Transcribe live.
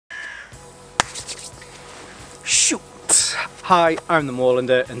Right, hi, I'm the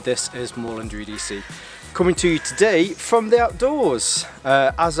Moorlander and this is Moorlander EDC. Coming to you today from the outdoors.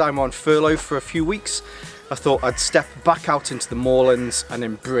 As I'm on furlough for a few weeks, I thought I'd step back out into the moorlands and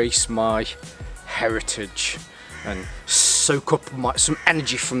embrace my heritage and soak up some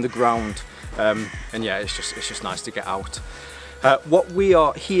energy from the ground. And yeah, it's just nice to get out. What we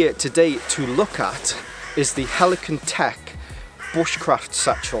are here today to look at is the Helikon Tex Bushcraft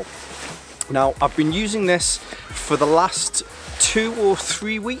Satchel. Now, I've been using this for the last 2 or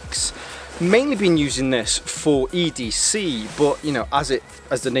 3 weeks. Mainly been using this for EDC, but you know, as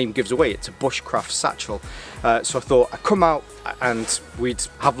the name gives away, it's a bushcraft satchel. So I thought I'd come out and we'd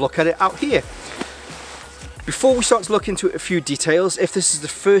have a look at it out here. Before we start to look into a few details, if this is the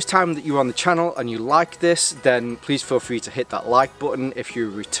first time that you're on the channel and you like this, then please feel free to hit that like button. If you're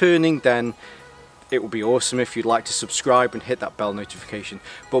returning, then it would be awesome if you'd like to subscribe and hit that bell notification.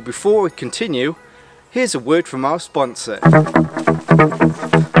 But before we continue, here's a word from our sponsor.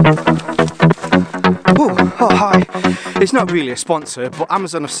 Oh, hi. It's not really a sponsor, but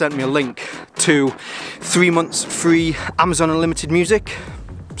Amazon have sent me a link to 3 months free Amazon Unlimited music.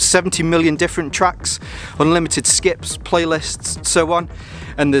 70 million different tracks, unlimited skips, playlists, so on,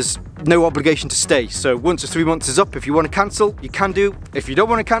 and there's no obligation to stay. So once the 3 months is up, if you want to cancel, you can do. If you don't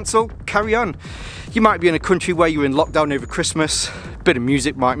want to cancel, carry on. You might be in a country where you're in lockdown over Christmas. A bit of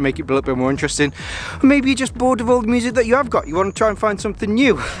music might make it a little bit more interesting. Or maybe you're just bored of all the music that you have got. You want to try and find something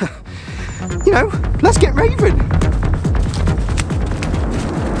new. You know, let's get raving.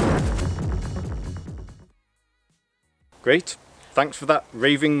 Great. Thanks for that,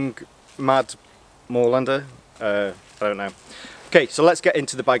 raving mad Moorlander. I don't know. Okay, so let's get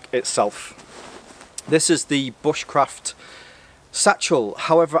into the bag itself. This is the Bushcraft Satchel.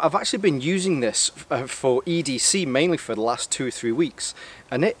 However, I've actually been using this for EDC mainly for the last 2 or 3 weeks,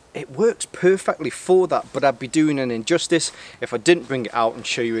 and it works perfectly for that, but I'd be doing an injustice if I didn't bring it out and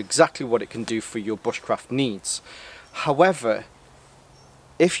show you exactly what it can do for your bushcraft needs. However,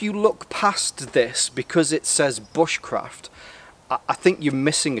 if you look past this, because it says bushcraft, I think you're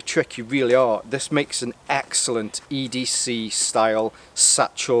missing a trick, you really are. This makes an excellent EDC style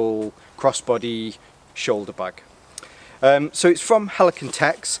satchel, crossbody, shoulder bag. So it's from Helikon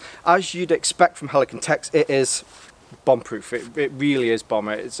Tex. As you'd expect from Helikon Tex, it is bomb-proof. It really is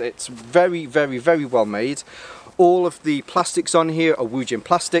bomber. It's very, very, very well made. All of the plastics on here are Woojin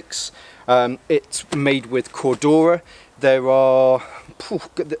plastics. It's made with Cordura. There are,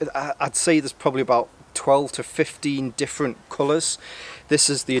 I'd say there's probably about 12 to 15 different colours. This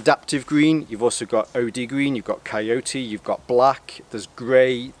is the adaptive green. You've also got OD green, you've got coyote, you've got black, there's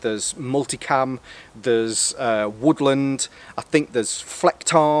grey, there's multicam, there's woodland, I think there's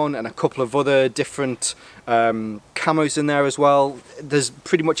flecktarn and a couple of other different camos in there as well. There's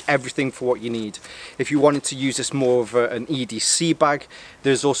pretty much everything for what you need. If you wanted to use this more of an EDC bag,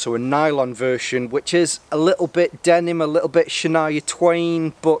 there's also a nylon version, which is a little bit denim, a little bit Shania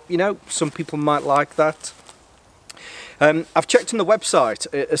Twain, but you know, some people might like that. I've checked on the website.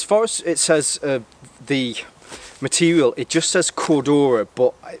 As far as it says the material, it just says Cordura,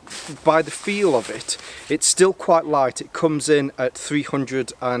 but by the feel of it, it's still quite light. It comes in at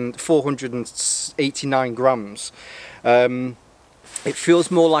 489 grams. It feels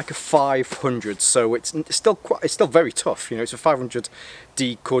more like a 500, so it's still very tough. You know, it's a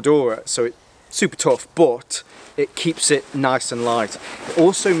 500D Cordura, so it's super tough, but it keeps it nice and light. It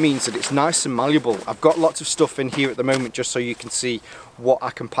also means that it's nice and malleable. I've got lots of stuff in here at the moment just so you can see what I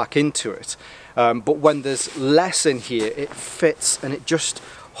can pack into it. But when there's less in here, it fits and it just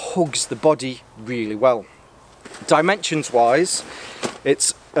hugs the body really well. Dimensions wise,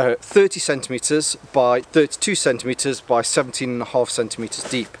 it's 30 centimeters by 32 centimeters by 17.5 centimeters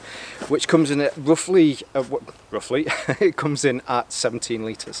deep, which comes in at roughly it comes in at 17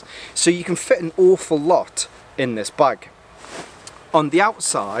 litres. So you can fit an awful lot in this bag. On the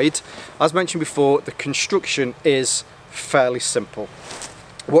outside, as mentioned before, the construction is fairly simple.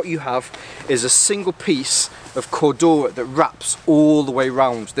 What you have is a single piece of Cordura that wraps all the way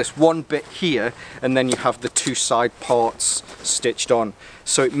around this one bit here, and then you have the 2 side parts stitched on.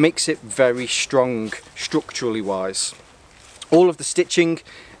 So it makes it very strong structurally wise. All of the stitching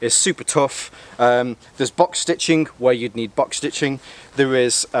is super tough. There's box stitching where you'd need box stitching. There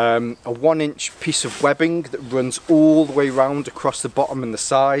is a 1-inch piece of webbing that runs all the way around across the bottom and the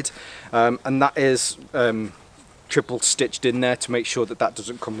side, and that is triple stitched in there to make sure that that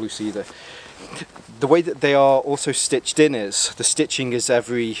doesn't come loose either. The way that they are also stitched in is the stitching is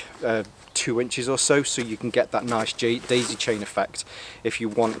every 2 inches or so, so you can get that nice daisy chain effect if you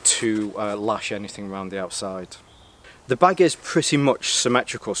want to lash anything around the outside. the bag is pretty much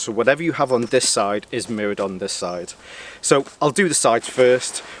symmetrical, so whatever you have on this side is mirrored on this side. So I'll do the sides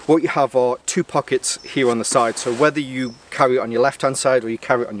first. What you have are two pockets here on the side, so whether you carry it on your left hand side or you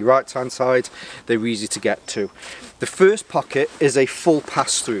carry it on your right hand side, they're easy to get to. The first pocket is a full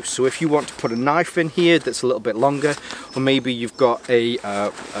pass through, so if you want to put a knife in here that's a little bit longer, or maybe you've got a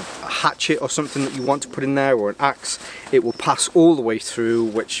hatchet or something that you want to put in there, or an axe, it will pass all the way through,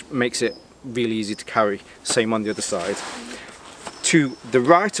 which makes it really easy to carry. Same on the other side. To the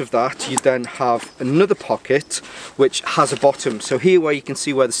right of that, you then have another pocket which has a bottom. So here, where you can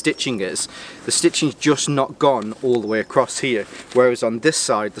see where the stitching is, the stitching's just not gone all the way across here, whereas on this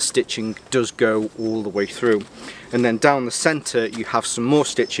side the stitching does go all the way through. And then down the center you have some more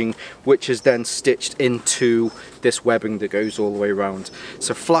stitching, which is then stitched into this webbing that goes all the way around.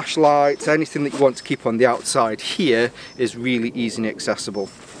 So flashlights, anything that you want to keep on the outside here is really easily accessible.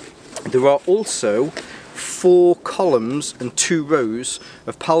 There are also 4 columns and 2 rows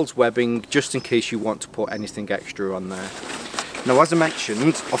of PALS webbing, just in case you want to put anything extra on there. Now, as I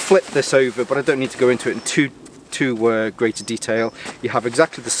mentioned, I'll flip this over, but I don't need to go into it in too greater detail. You have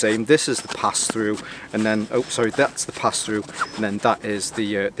exactly the same. This is the pass through, and then, oh sorry, that's the pass through, and then that is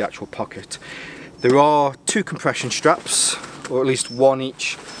the actual pocket. There are 2 compression straps, or at least one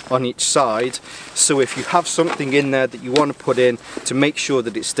each on each side, so if you have something in there that you want to put in to make sure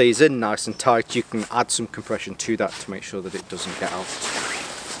that it stays in nice and tight, you can add some compression to that to make sure that it doesn't get out.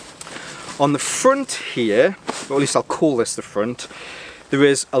 On the front here, or at least I'll call this the front, there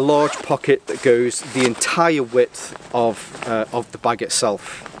is a large pocket that goes the entire width of the bag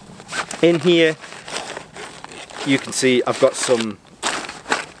itself. In here you can see I've got some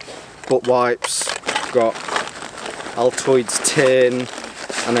butt wipes, I've got Altoids tin,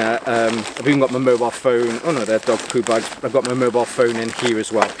 and I've even got my mobile phone. Oh no, they're dog poo bags. I've got my mobile phone in here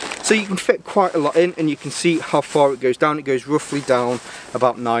as well. So you can fit quite a lot in, and you can see how far it goes down. It goes roughly down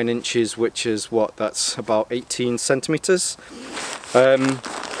about 9 inches, which is what, that's about 18 centimeters.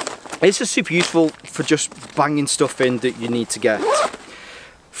 It's just super useful for just banging stuff in that you need to get.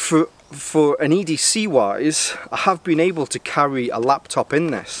 For an EDC wise, I have been able to carry a laptop in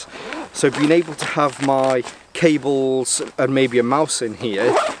this. So being able to have my cables and maybe a mouse in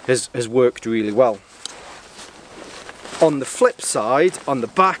here has worked really well. On the flip side, on the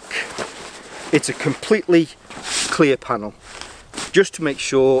back, it's a completely clear panel. Just to make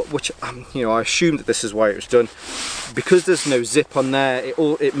sure, which you know, I assume that this is why it was done, because there's no zip on there.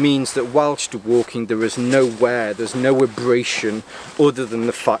 It means that whilst you're walking, there is no wear, there's no abrasion, other than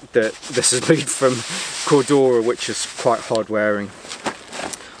the fact that this is made from Cordura, which is quite hard wearing.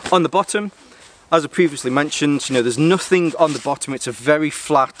 On the bottom, as I previously mentioned, you know, there's nothing on the bottom. It's a very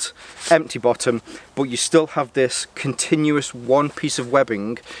flat, empty bottom, but you still have this continuous one piece of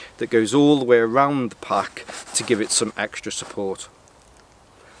webbing that goes all the way around the pack to give it some extra support.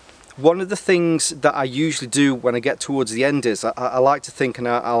 One of the things that I usually do when I get towards the end is I like to think, and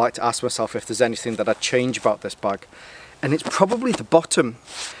I like to ask myself if there's anything that I'd change about this bag, and it's probably the bottom.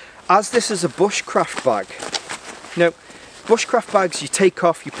 As this is a bushcraft bag, you know, bushcraft bags you take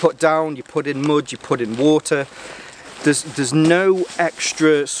off, you put down, you put in mud, you put in water. There's no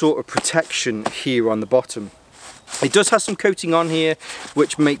extra sort of protection here on the bottom. It does have some coating on here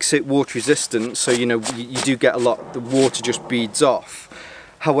which makes it water resistant, so you know, you do get a lot, the water just beads off.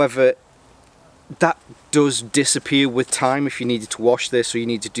 However, that does disappear with time. If you needed to wash this or you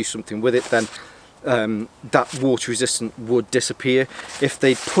need to do something with it, then that water resistant would disappear. If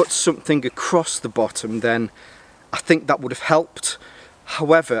they put something across the bottom, then I think that would have helped.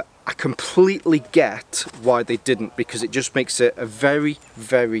 However, I completely get why they didn't, because it just makes it a very,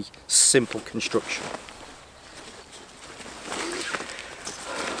 very simple construction.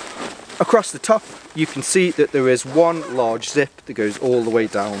 Across the top, you can see that there is one large zip that goes all the way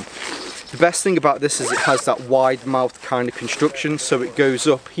down. The best thing about this is it has that wide mouth kind of construction, so it goes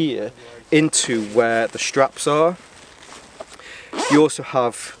up here into where the straps are. You also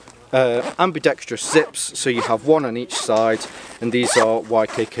have ambidextrous zips, so you have one on each side, and these are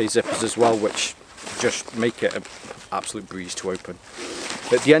YKK zippers as well, which just make it an absolute breeze to open.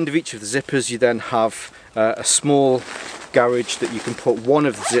 At the end of each of the zippers you then have a small garage that you can put one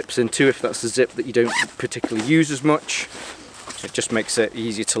of the zips into if that's the zip that you don't particularly use as much. It just makes it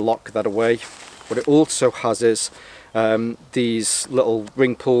easier to lock that away. What it also has is these little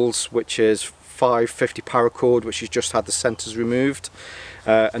ring pulls, which is 550 paracord, which has just had the centres removed,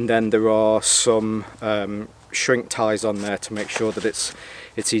 and then there are some shrink ties on there to make sure that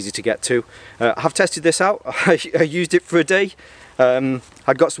it's easy to get to. I have tested this out. I used it for a day.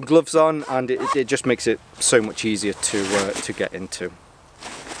 I'd got some gloves on, and it just makes it so much easier to get into.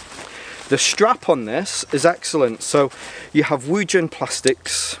 The strap on this is excellent. So you have Woojin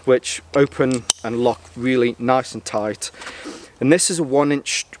plastics which open and lock really nice and tight, and this is a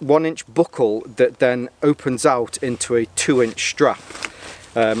 1-inch buckle that then opens out into a 2-inch strap,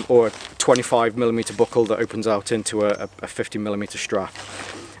 or a 25mm buckle that opens out into a 50mm strap.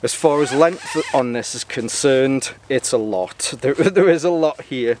 As far as length on this is concerned, it's a lot. There is a lot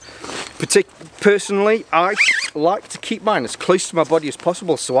here. Personally, I like to keep mine as close to my body as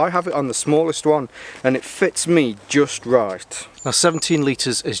possible, so I have it on the smallest one, and it fits me just right. Now 17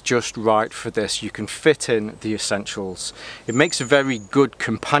 litres is just right for this. You can fit in the essentials. It makes a very good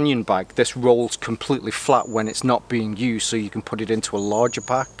companion bag. This rolls completely flat when it's not being used, so you can put it into a larger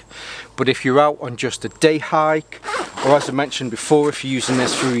pack. But if you're out on just a day hike, or as I mentioned before, if you're using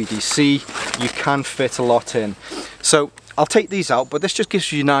this for EDC, you can fit a lot in. So I'll take these out, but this just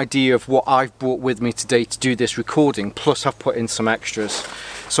gives you an idea of what I've brought with me today to do this recording, plus I've put in some extras.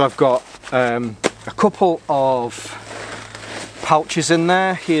 So I've got a couple of pouches in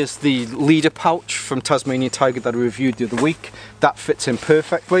there. Here's the leader pouch from Tasmanian Tiger that I reviewed the other week. That fits in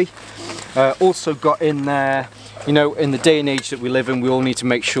perfectly. Also got in there, you know, in the day and age that we live in, we all need to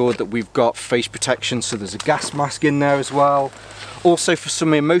make sure that we've got face protection, so there's a gas mask in there as well. Also for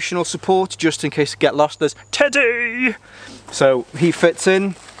some emotional support, just in case I get lost, there's Teddy! So he fits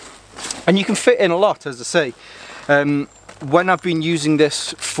in, and you can fit in a lot, as I say. When I've been using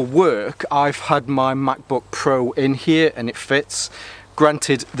this for work, I've had my MacBook Pro in here and it fits.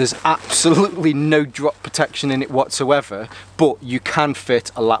 Granted, there's absolutely no drop protection in it whatsoever, but you can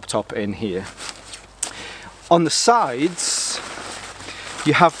fit a laptop in here. On the sides,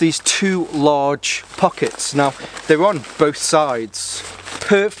 you have these two large pockets. Now, they're on both sides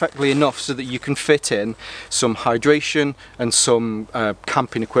perfectly enough so that you can fit in some hydration and some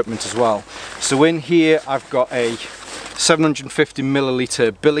camping equipment as well. So in here, I've got a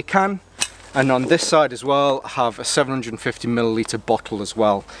 750ml billy can, and on this side as well, I have a 750ml bottle as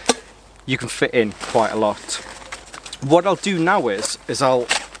well. You can fit in quite a lot. What I'll do now is I'll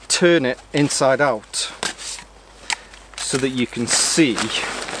turn it inside out, so that you can see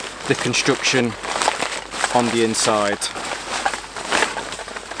the construction on the inside.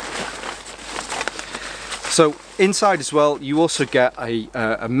 So inside as well, you also get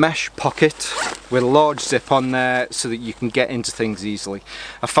a mesh pocket with a large zip on there so that you can get into things easily.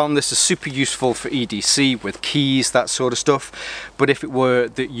 I found this is super useful for EDC with keys, that sort of stuff. But if it were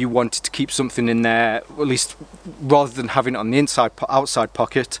that you wanted to keep something in there, at least rather than having it on the outside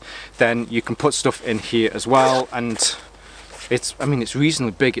pocket, then you can put stuff in here as well. And it's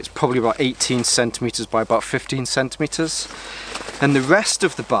reasonably big. It's probably about 18 centimeters by about 15 centimeters. And the rest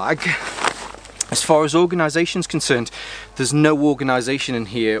of the bag, as far as organisation is concerned, there's no organisation in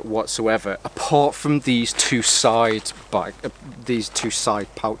here whatsoever, apart from these two side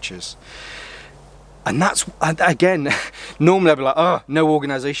pouches. And that's, again, normally I'd be like, oh, no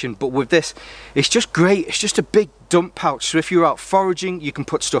organisation, but with this, it's just great. It's just a big dump pouch. So if you're out foraging, you can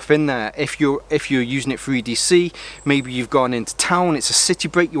put stuff in there. If you're using it for EDC, maybe you've gone into town, it's a city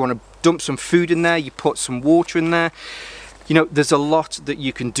break, you want to dump some food in there, you put some water in there. You know, there's a lot that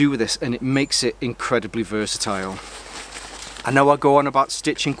you can do with this, and it makes it incredibly versatile. I know I go on about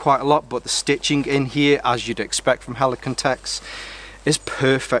stitching quite a lot, but the stitching in here, as you'd expect from Helikon Tex, is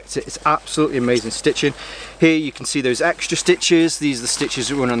perfect. It's absolutely amazing stitching. Here you can see those extra stitches. These are the stitches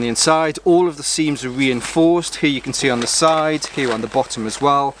that run on the inside. All of the seams are reinforced. Here you can see on the side, here on the bottom as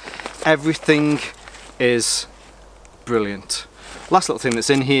well. Everything is brilliant. Last little thing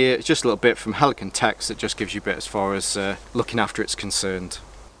that's in here is just a little bit from Helikon Tex that just gives you a bit as far as looking after it's concerned.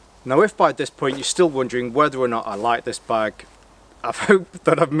 Now, if by this point you're still wondering whether or not I like this bag, I hope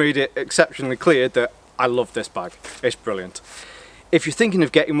that I've made it exceptionally clear that I love this bag. It's brilliant. If you're thinking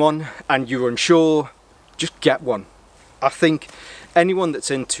of getting one and you're unsure, just get one. I think anyone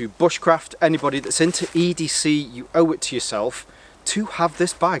that's into bushcraft, anybody that's into EDC, you owe it to yourself to have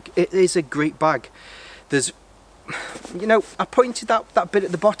this bag. It is a great bag. There's, you know, I pointed out that bit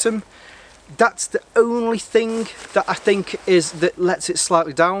at the bottom. That's the only thing that I think is that lets it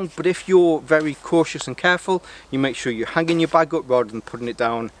slightly down, but if you're very cautious and careful, you make sure you're hanging your bag up rather than putting it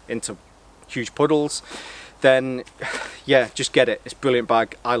down into huge puddles, then yeah, just get it. It's a brilliant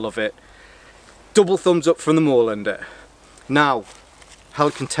bag. I love it. Double thumbs up from the Moorlander. Now,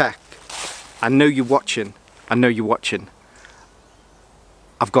 Helikon Tex, I know you're watching. I know you're watching.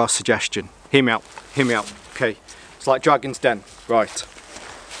 I've got a suggestion. Hear me out. Hear me out. Okay. It's like Dragon's Den. Right.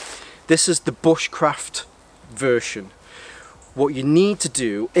 This is the bushcraft version. What you need to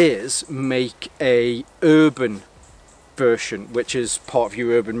do is make a urban version, which is part of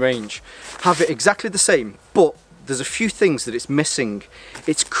your urban range. Have it exactly the same, but there's a few things that it's missing.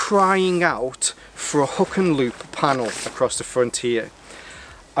 It's crying out for a hook and loop panel across the front here.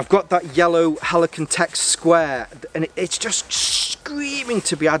 I've got that yellow Helikon Tex square, and it's just screaming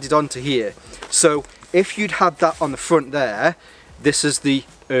to be added onto here. So if you'd had that on the front there, this is the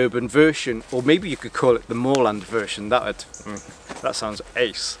urban version, or maybe you could call it the Moorlander version. That sounds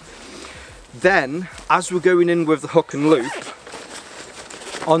ace. Then, as we're going in with the hook and loop,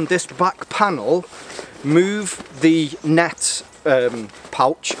 on this back panel, move the net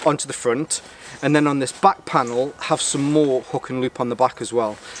pouch onto the front, and then on this back panel have some more hook and loop on the back as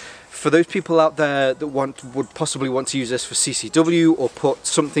well. For those people out there that would possibly want to use this for CCW, or put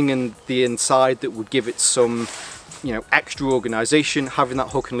something in the inside that would give it some, you know, extra organisation, having that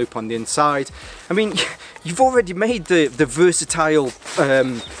hook and loop on the inside. I mean, you've already made the versatile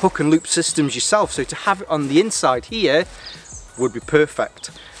hook and loop systems yourself, so to have it on the inside here would be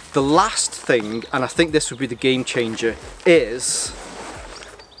perfect. The last thing, and I think this would be the game changer, is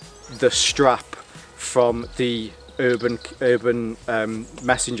the strap from the urban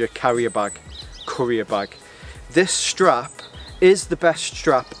messenger courier bag. This strap is the best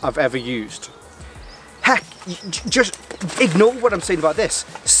strap I've ever used. Heck, just ignore what I'm saying about this.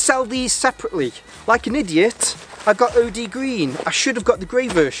 Sell these separately. Like an idiot, I got OD green. I should have got the grey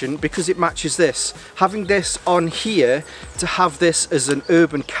version because it matches this. Having this on here to have this as an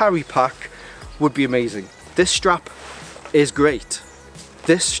urban carry pack would be amazing. This strap is great.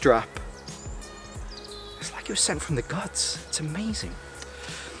 This strap, it's like it was sent from the gods. It's amazing.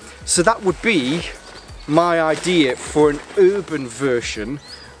 So that would be my idea for an urban version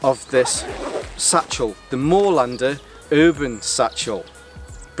of this satchel, the Moorlander Urban Satchel.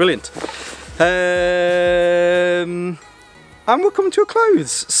 Brilliant. And we're coming to a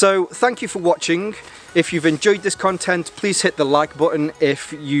close. So thank you for watching. If you've enjoyed this content, please hit the like button.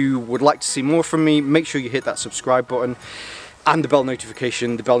 If you would like to see more from me, make sure you hit that subscribe button and the bell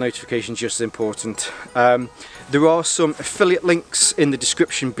notification. The bell notification is just as important. There are some affiliate links in the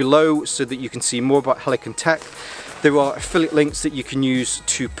description below so that you can see more about Helikon Tex. There are affiliate links that you can use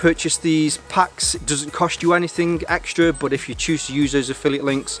to purchase these packs. It doesn't cost you anything extra, but if you choose to use those affiliate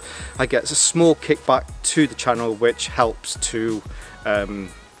links, I get a small kickback to the channel, which helps me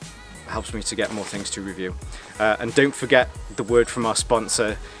to get more things to review. And don't forget the word from our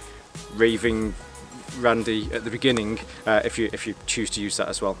sponsor, Raving Randy, at the beginning, if you choose to use that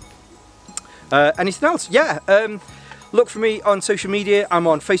as well. Anything else? Yeah. Look for me on social media. I'm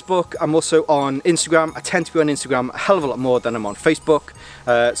on Facebook. I'm also on Instagram. I tend to be on Instagram a hell of a lot more than I'm on Facebook.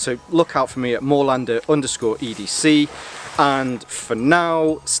 So look out for me at Moorlander_EDC. And for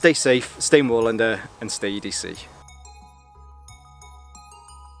now, stay safe, stay Moorlander, and stay EDC.